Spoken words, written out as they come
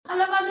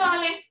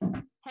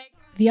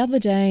The other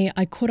day,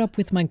 I caught up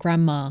with my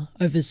grandma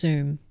over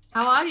Zoom.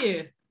 How are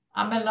you?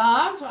 I'm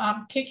alive,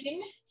 I'm kicking,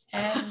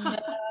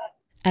 and...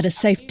 At a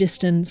safe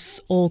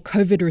distance, all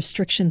COVID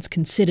restrictions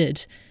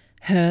considered,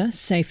 her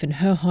safe in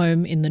her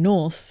home in the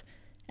north,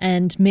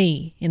 and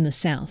me in the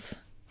south.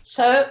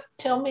 So,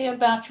 tell me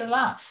about your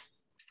life.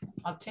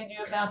 I'll tell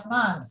you about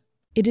mine.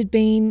 It had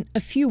been a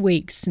few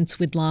weeks since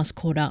we'd last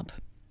caught up.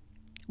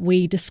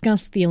 We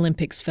discussed the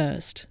Olympics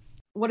first.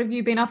 What have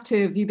you been up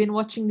to? Have you been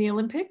watching the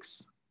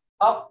Olympics?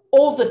 Oh,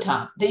 all the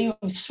time. They're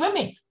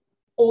swimming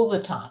all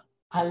the time.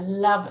 I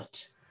love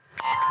it.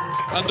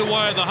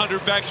 Underway in the 100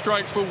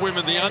 backstroke for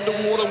women. The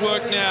underwater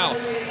work now.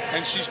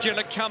 And she's going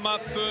to come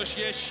up first.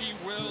 Yes, she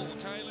will.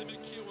 Kaylee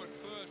McEwen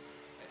first.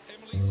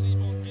 Emily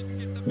Seymour didn't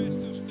get the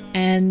best of start.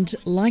 And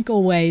like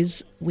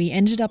always, we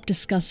ended up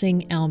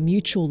discussing our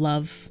mutual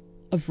love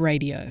of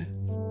radio.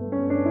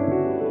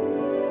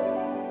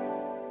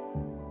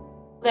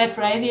 That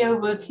radio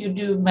work you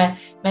do,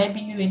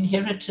 maybe you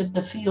inherited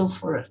the feel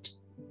for it.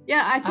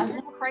 Yeah, I think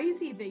it's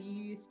crazy that you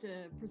used to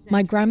present...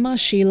 My grandma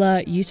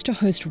Sheila used to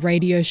host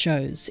radio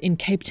shows in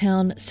Cape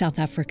Town, South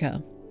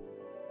Africa.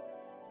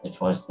 It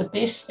was the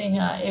best thing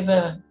I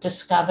ever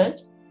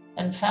discovered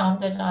and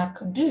found that I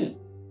could do.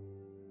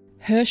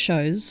 Her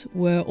shows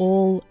were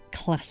all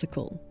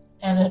classical.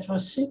 And it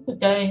was super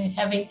going,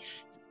 having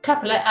a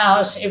couple of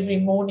hours every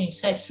morning,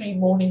 say 3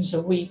 mornings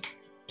a week,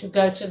 to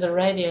go to the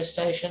radio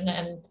station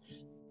and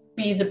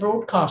be the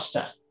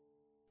broadcaster.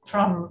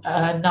 From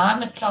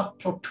 9 o'clock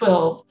till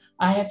 12,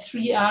 I had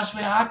 3 hours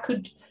where I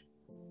could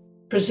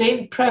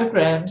present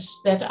programs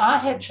that I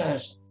had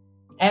chosen.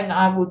 And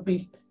I would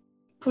be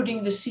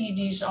putting the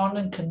CDs on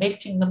and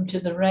connecting them to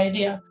the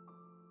radio.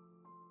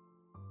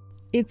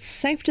 It's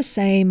safe to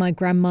say my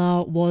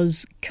grandma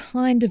was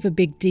kind of a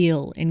big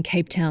deal in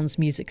Cape Town's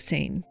music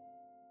scene.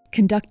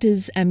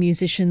 Conductors and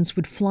musicians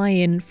would fly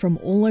in from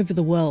all over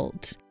the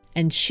world,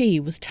 and she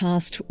was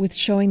tasked with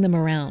showing them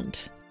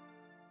around.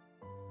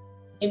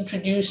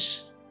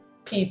 Introduce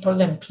people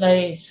and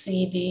play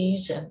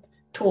CDs and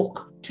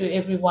talk to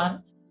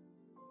everyone,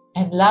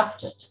 and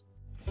loved it.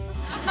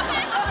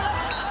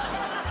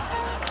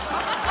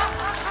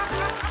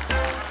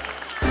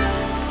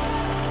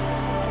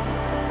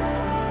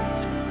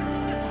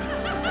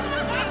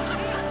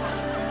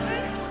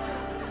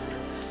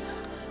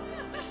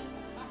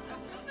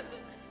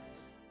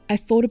 I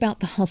thought about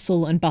the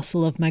hustle and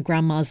bustle of my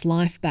grandma's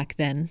life back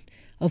then,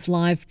 of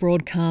live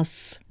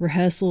broadcasts,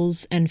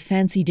 rehearsals, and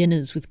fancy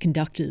dinners with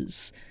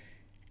conductors.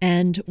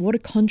 And what a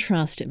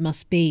contrast it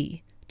must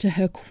be to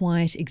her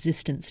quiet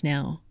existence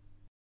now.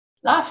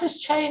 Life has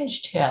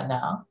changed here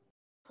now.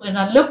 When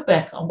I look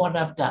back on what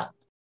I've done,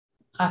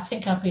 I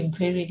think I've been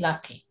very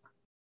lucky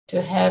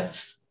to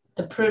have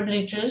the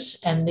privileges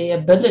and the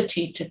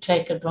ability to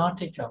take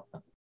advantage of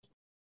them.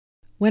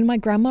 When my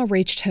grandma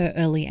reached her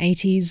early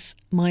 80s,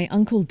 my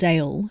Uncle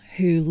Dale,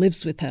 who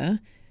lives with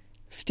her,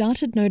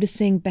 started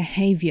noticing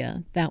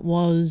behaviour that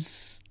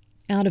was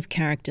out of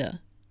character.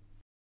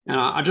 And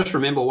I just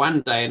remember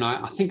one day, and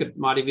I think it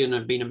might even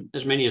have been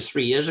as many as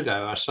 3 years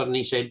ago, I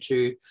suddenly said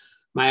to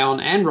Mayon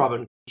and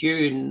Robin, do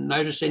you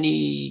notice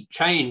any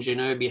change in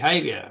her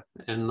behaviour?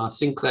 And I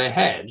think they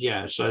had,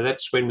 so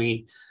that's when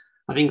we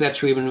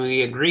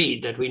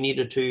agreed that we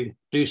needed to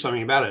do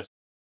something about it.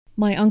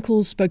 My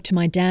uncle spoke to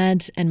my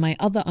dad and my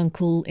other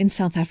uncle in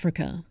South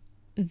Africa.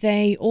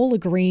 They all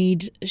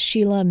agreed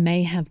Sheila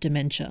may have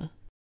dementia.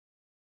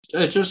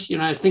 Just,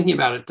 thinking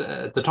about it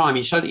at the time,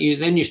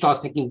 then you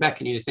start thinking back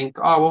and you think,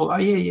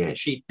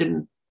 she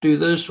didn't do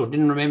this or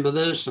didn't remember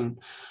this. And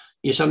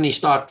you suddenly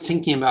start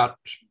thinking about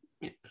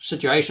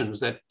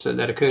situations that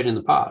occurred in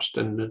the past,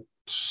 and it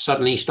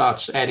suddenly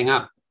starts adding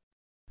up.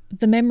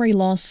 The memory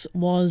loss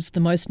was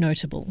the most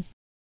notable.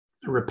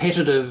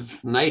 Repetitive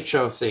nature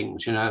of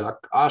things, like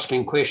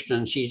asking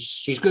questions.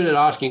 She's good at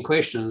asking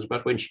questions,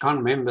 but when she can't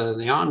remember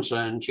the answer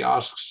and she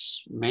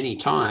asks many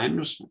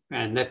times,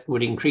 and that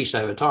would increase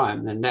over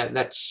time, then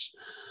that's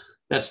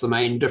the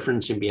main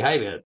difference in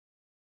behaviour.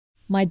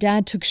 My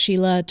dad took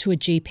Sheila to a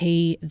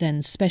GP,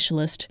 then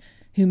specialist,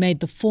 who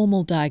made the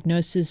formal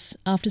diagnosis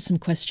after some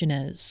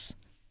questionnaires.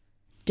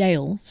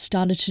 Dale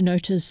started to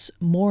notice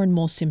more and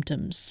more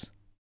symptoms.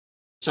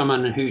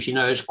 Someone who she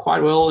knows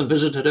quite well and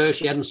visited her.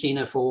 She hadn't seen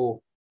her for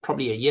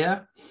probably a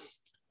year,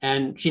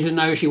 and she didn't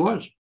know who she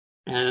was.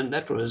 And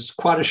that was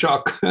quite a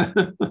shock.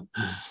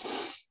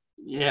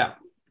 Yeah.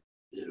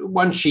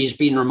 Once she's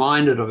been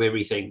reminded of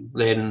everything,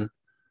 then,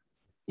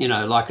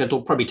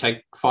 it'll probably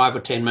take 5 or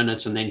 10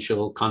 minutes, and then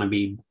she'll kind of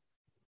be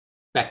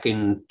back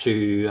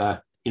into,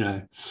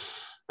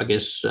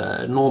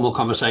 normal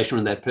conversation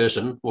with that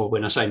person. Or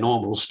when I say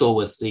normal, still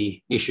with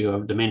the issue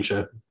of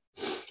dementia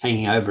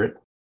hanging over it.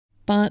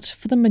 But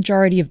for the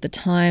majority of the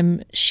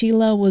time,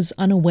 Sheila was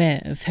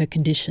unaware of her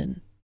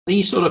condition.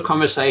 These sort of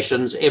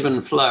conversations ebb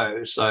and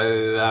flow.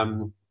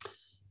 So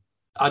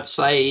I'd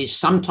say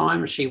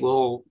sometimes she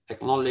will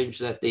acknowledge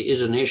that there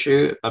is an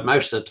issue, but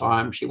most of the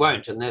time she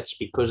won't. And that's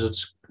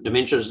because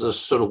dementia is this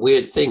sort of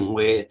weird thing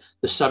where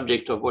the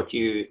subject of what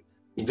you're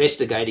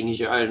investigating is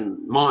your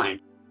own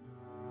mind.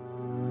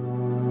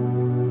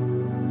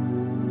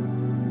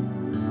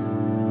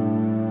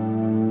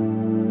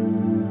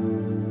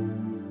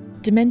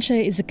 Dementia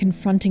is a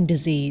confronting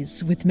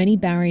disease with many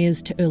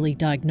barriers to early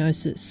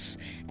diagnosis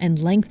and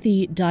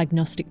lengthy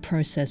diagnostic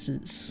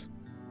processes.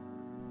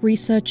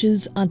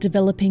 Researchers are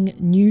developing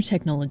new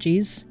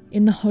technologies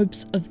in the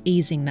hopes of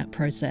easing that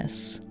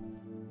process.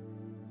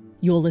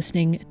 You're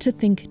listening to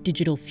Think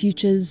Digital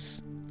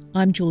Futures.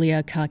 I'm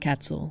Julia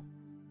Karkatzel.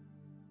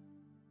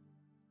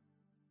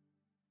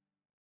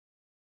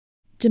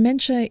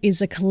 Dementia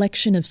is a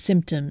collection of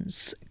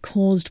symptoms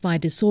caused by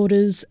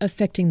disorders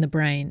affecting the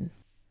brain.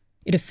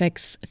 It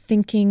affects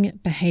thinking,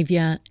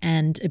 behaviour,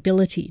 and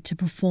ability to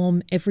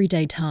perform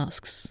everyday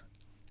tasks.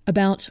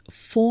 About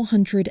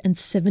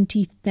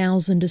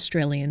 470,000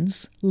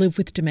 Australians live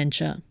with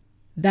dementia.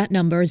 That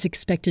number is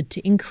expected to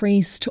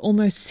increase to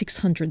almost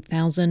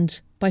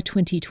 600,000 by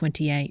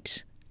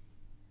 2028.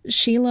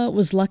 Sheila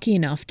was lucky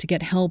enough to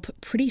get help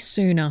pretty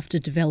soon after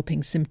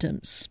developing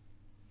symptoms.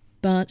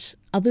 But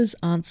others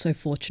aren't so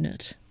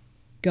fortunate,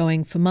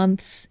 going for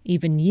months,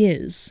 even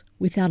years,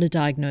 without a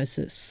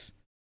diagnosis.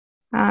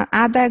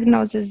 A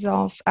diagnosis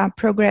of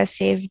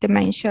progressive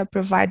dementia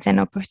provides an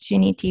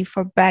opportunity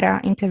for better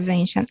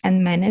intervention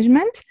and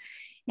management.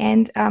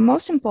 And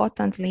most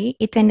importantly,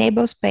 it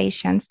enables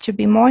patients to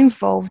be more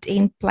involved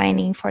in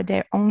planning for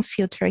their own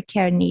future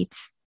care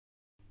needs.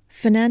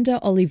 Fernanda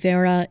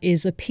Oliveira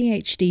is a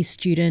PhD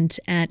student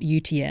at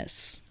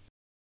UTS.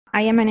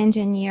 I am an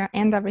engineer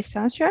and a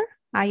researcher.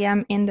 I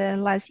am in the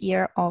last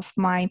year of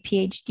my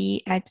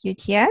PhD at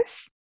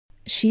UTS.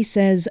 She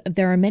says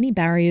there are many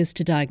barriers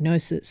to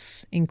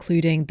diagnosis,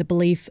 including the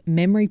belief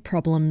memory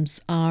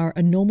problems are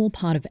a normal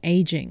part of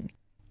ageing.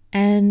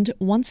 And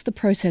once the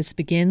process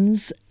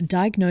begins,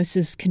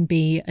 diagnosis can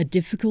be a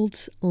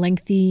difficult,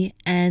 lengthy,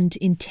 and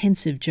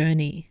intensive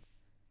journey.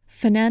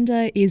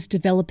 Fernanda is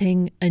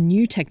developing a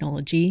new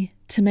technology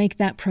to make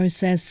that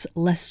process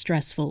less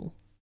stressful.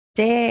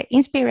 The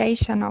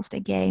inspiration of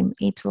the game,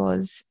 it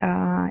was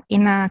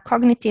in a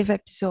cognitive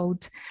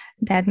episode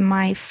that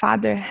my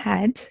father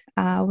had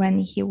when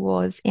he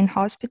was in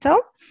hospital.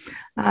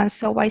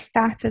 So I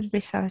started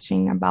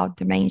researching about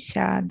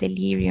dementia,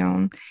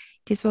 delirium.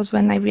 This was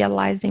when I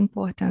realized the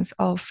importance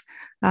of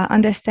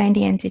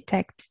understanding and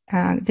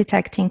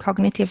detecting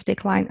cognitive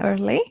decline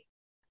early.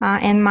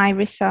 And my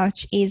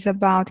research is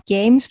about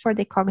games for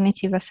the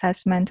cognitive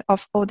assessment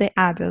of older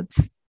adults.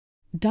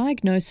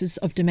 Diagnosis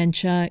of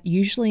dementia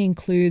usually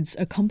includes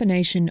a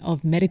combination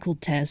of medical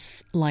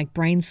tests like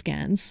brain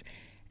scans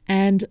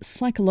and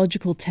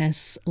psychological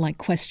tests like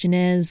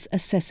questionnaires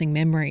assessing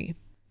memory.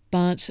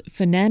 But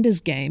Fernanda's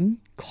game,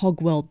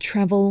 Cogworld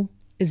Travel,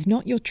 is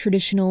not your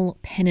traditional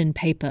pen and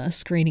paper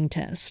screening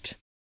test.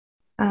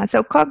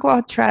 So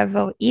Cogworld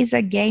Travel is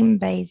a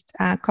game-based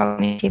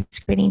cognitive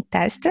screening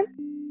test.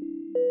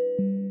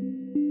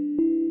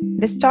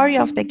 The story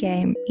of the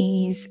game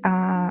is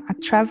a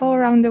travel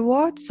around the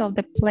world. So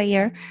the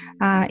player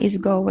is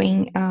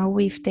going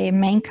with the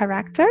main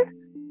character.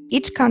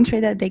 Each country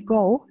that they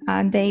go,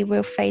 they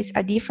will face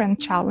a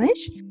different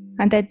challenge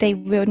and that they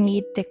will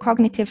need the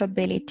cognitive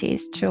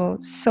abilities to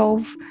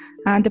solve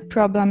the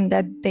problem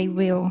that they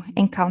will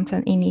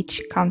encounter in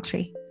each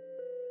country.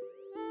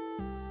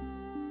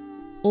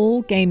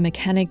 All game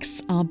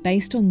mechanics are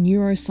based on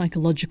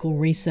neuropsychological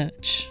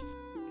research.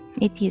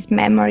 It is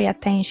memory,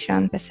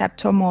 attention,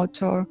 perceptual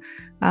motor,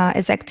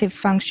 executive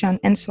function,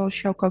 and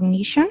social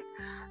cognition.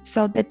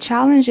 So the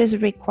challenges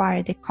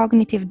require the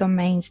cognitive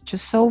domains to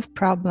solve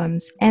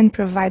problems and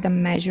provide a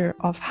measure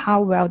of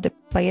how well the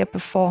player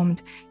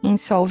performed in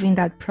solving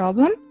that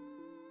problem.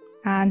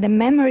 The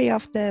memory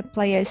of the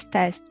players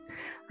test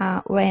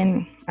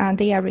when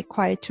they are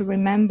required to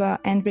remember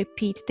and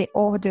repeat the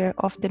order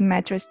of the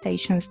metro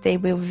stations they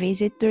will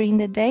visit during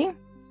the day.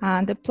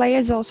 The player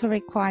is also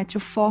required to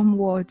form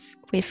words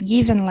with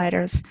given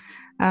letters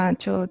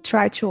to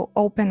try to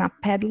open a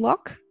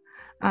padlock.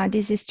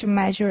 This is to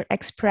measure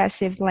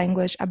expressive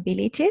language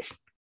abilities.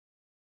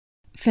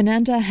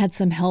 Fernanda had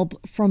some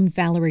help from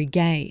Valerie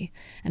Gay,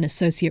 an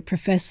associate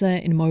professor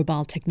in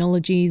mobile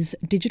technologies,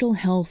 digital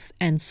health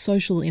and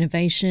social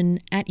innovation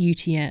at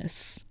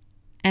UTS,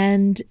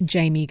 and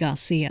Jamie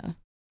Garcia.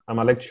 I'm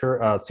a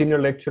senior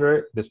lecturer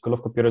at the School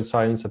of Computer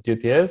Science at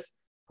UTS.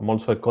 I'm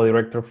also a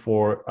co-director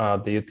for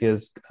the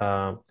UTS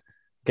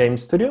Game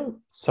Studio.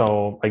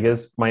 So I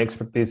guess my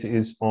expertise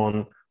is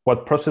on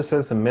what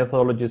processes and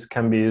methodologies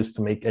can be used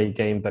to make a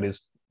game that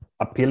is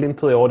appealing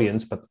to the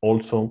audience, but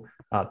also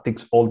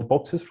ticks all the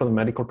boxes from a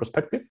medical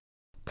perspective.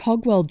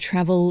 Cogworld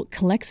Travel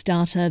collects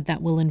data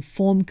that will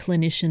inform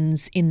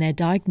clinicians in their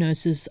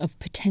diagnosis of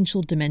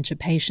potential dementia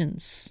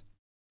patients.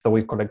 So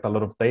we collect a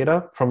lot of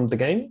data from the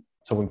game.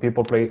 So when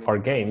people play our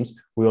games,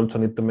 we also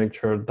need to make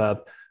sure that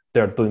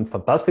they're doing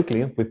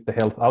fantastically with the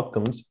health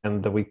outcomes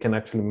and that we can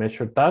actually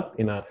measure that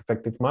in an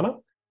effective manner.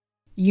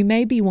 You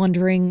may be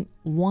wondering,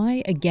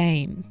 why a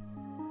game?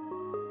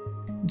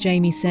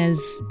 Jamie says,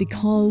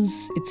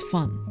 because it's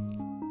fun.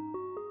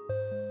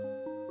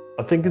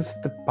 I think it's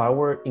the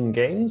power in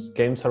games.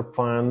 Games are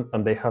fun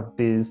and they have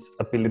this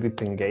ability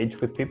to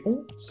engage with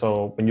people.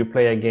 So when you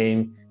play a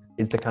game,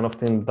 it's the kind of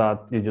thing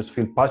that you just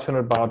feel passionate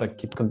about and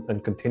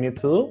continue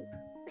to do.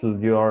 till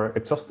you are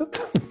exhausted.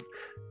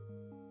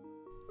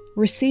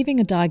 Receiving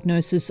a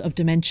diagnosis of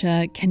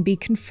dementia can be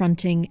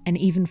confronting and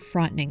even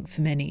frightening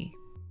for many.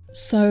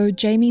 So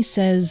Jamie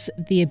says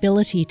the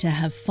ability to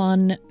have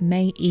fun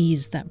may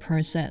ease that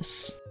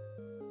process.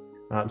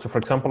 So for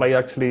example,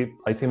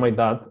 I see my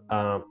dad,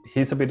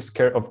 he's a bit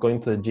scared of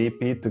going to the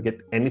GP to get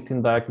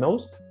anything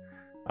diagnosed.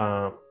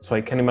 So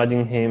I can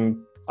imagine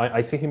him,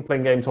 I see him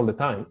playing games all the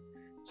time.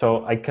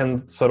 So I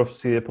can sort of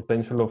see the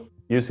potential of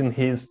using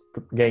his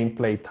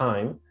gameplay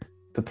time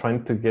to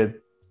trying to get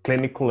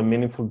clinical and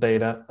meaningful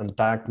data and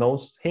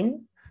diagnose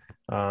him.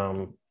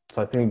 So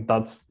I think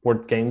that's where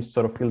games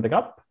sort of fill the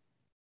gap.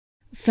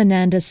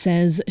 Fernanda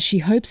says she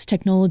hopes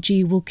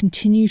technology will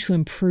continue to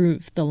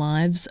improve the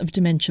lives of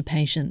dementia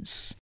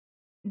patients.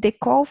 The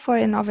call for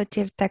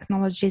innovative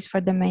technologies for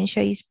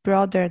dementia is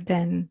broader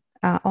than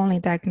only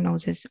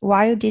diagnosis.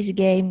 While this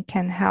game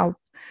can help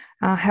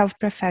health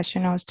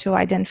professionals to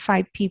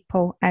identify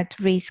people at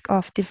risk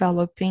of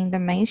developing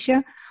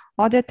dementia,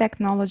 other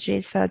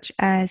technologies such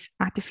as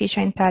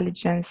artificial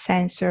intelligence,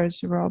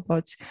 sensors,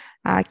 robots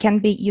can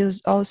be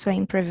used also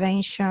in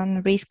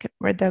prevention, risk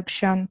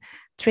reduction,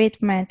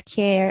 treatment,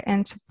 care,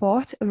 and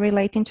support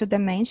relating to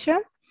dementia.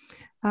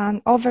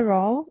 And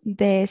overall,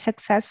 the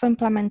successful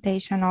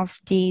implementation of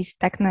these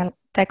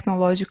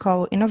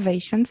technological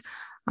innovations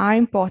are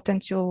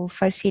important to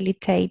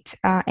facilitate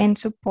and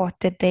support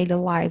the daily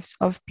lives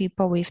of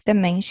people with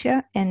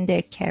dementia and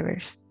their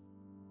carers.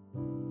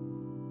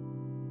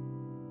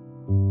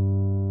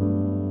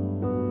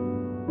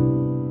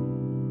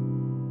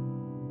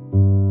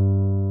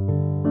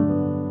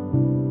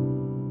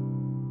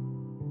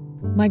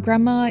 My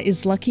grandma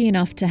is lucky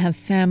enough to have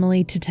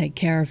family to take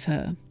care of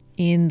her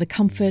in the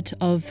comfort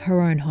of her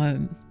own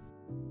home.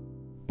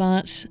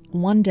 But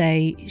one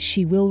day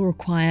she will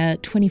require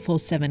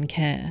 24/7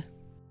 care.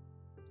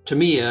 To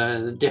me,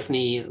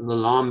 definitely the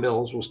alarm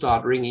bells will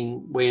start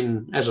ringing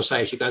when, as I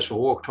say, she goes for a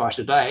walk twice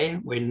a day,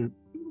 when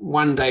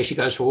one day she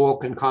goes for a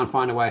walk and can't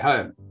find her way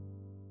home.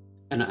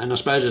 And I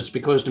suppose it's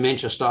because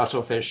dementia starts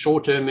off as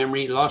short-term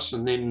memory loss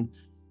and then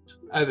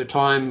over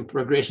time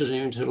progresses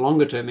into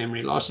longer-term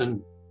memory loss.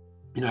 And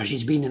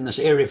she's been in this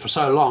area for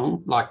so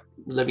long, like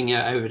living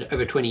here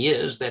over 20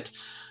 years, that,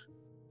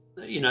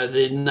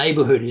 the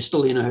neighborhood is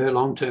still in her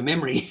long-term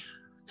memory.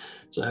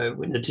 So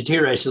when it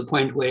deteriorates to the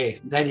point where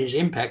that is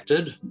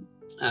impacted,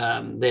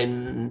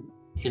 then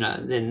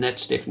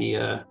that's definitely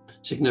a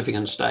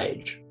significant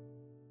stage.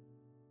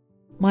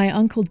 My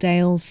Uncle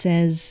Dale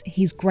says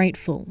he's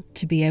grateful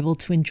to be able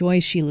to enjoy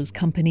Sheila's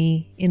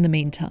company in the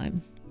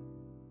meantime.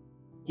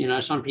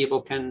 Some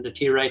people can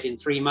deteriorate in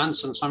 3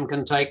 months and some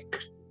can take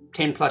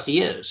 10 plus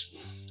years.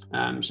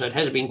 So it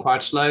has been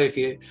quite slow. If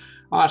you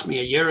asked me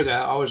a year ago,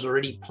 I was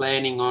already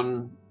planning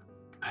on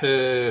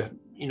her,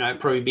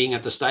 probably being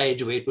at the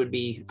stage where it would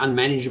be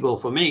unmanageable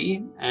for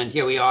me. And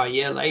here we are a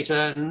year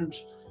later and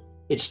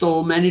it's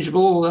still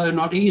manageable, although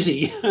not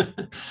easy.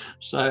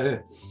 So,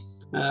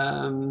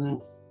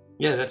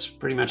 that's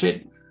pretty much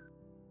it.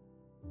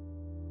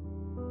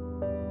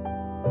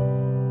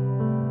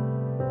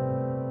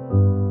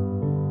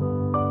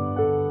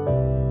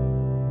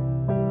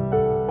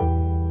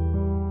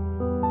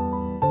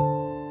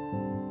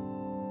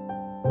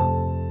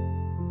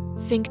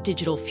 Think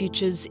Digital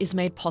Futures is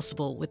made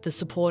possible with the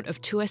support of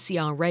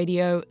 2SER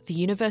Radio, the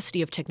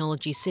University of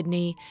Technology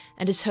Sydney,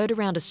 and is heard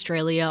around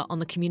Australia on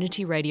the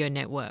Community Radio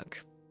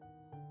Network.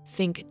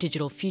 Think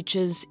Digital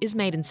Futures is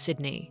made in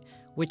Sydney,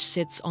 which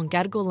sits on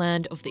Gadigal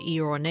land of the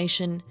Eora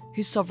Nation,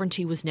 whose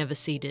sovereignty was never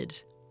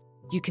ceded.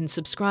 You can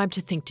subscribe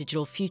to Think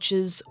Digital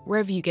Futures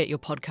wherever you get your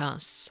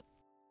podcasts.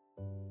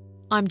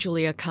 I'm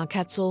Julia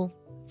Karkatzel.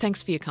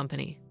 Thanks for your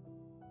company.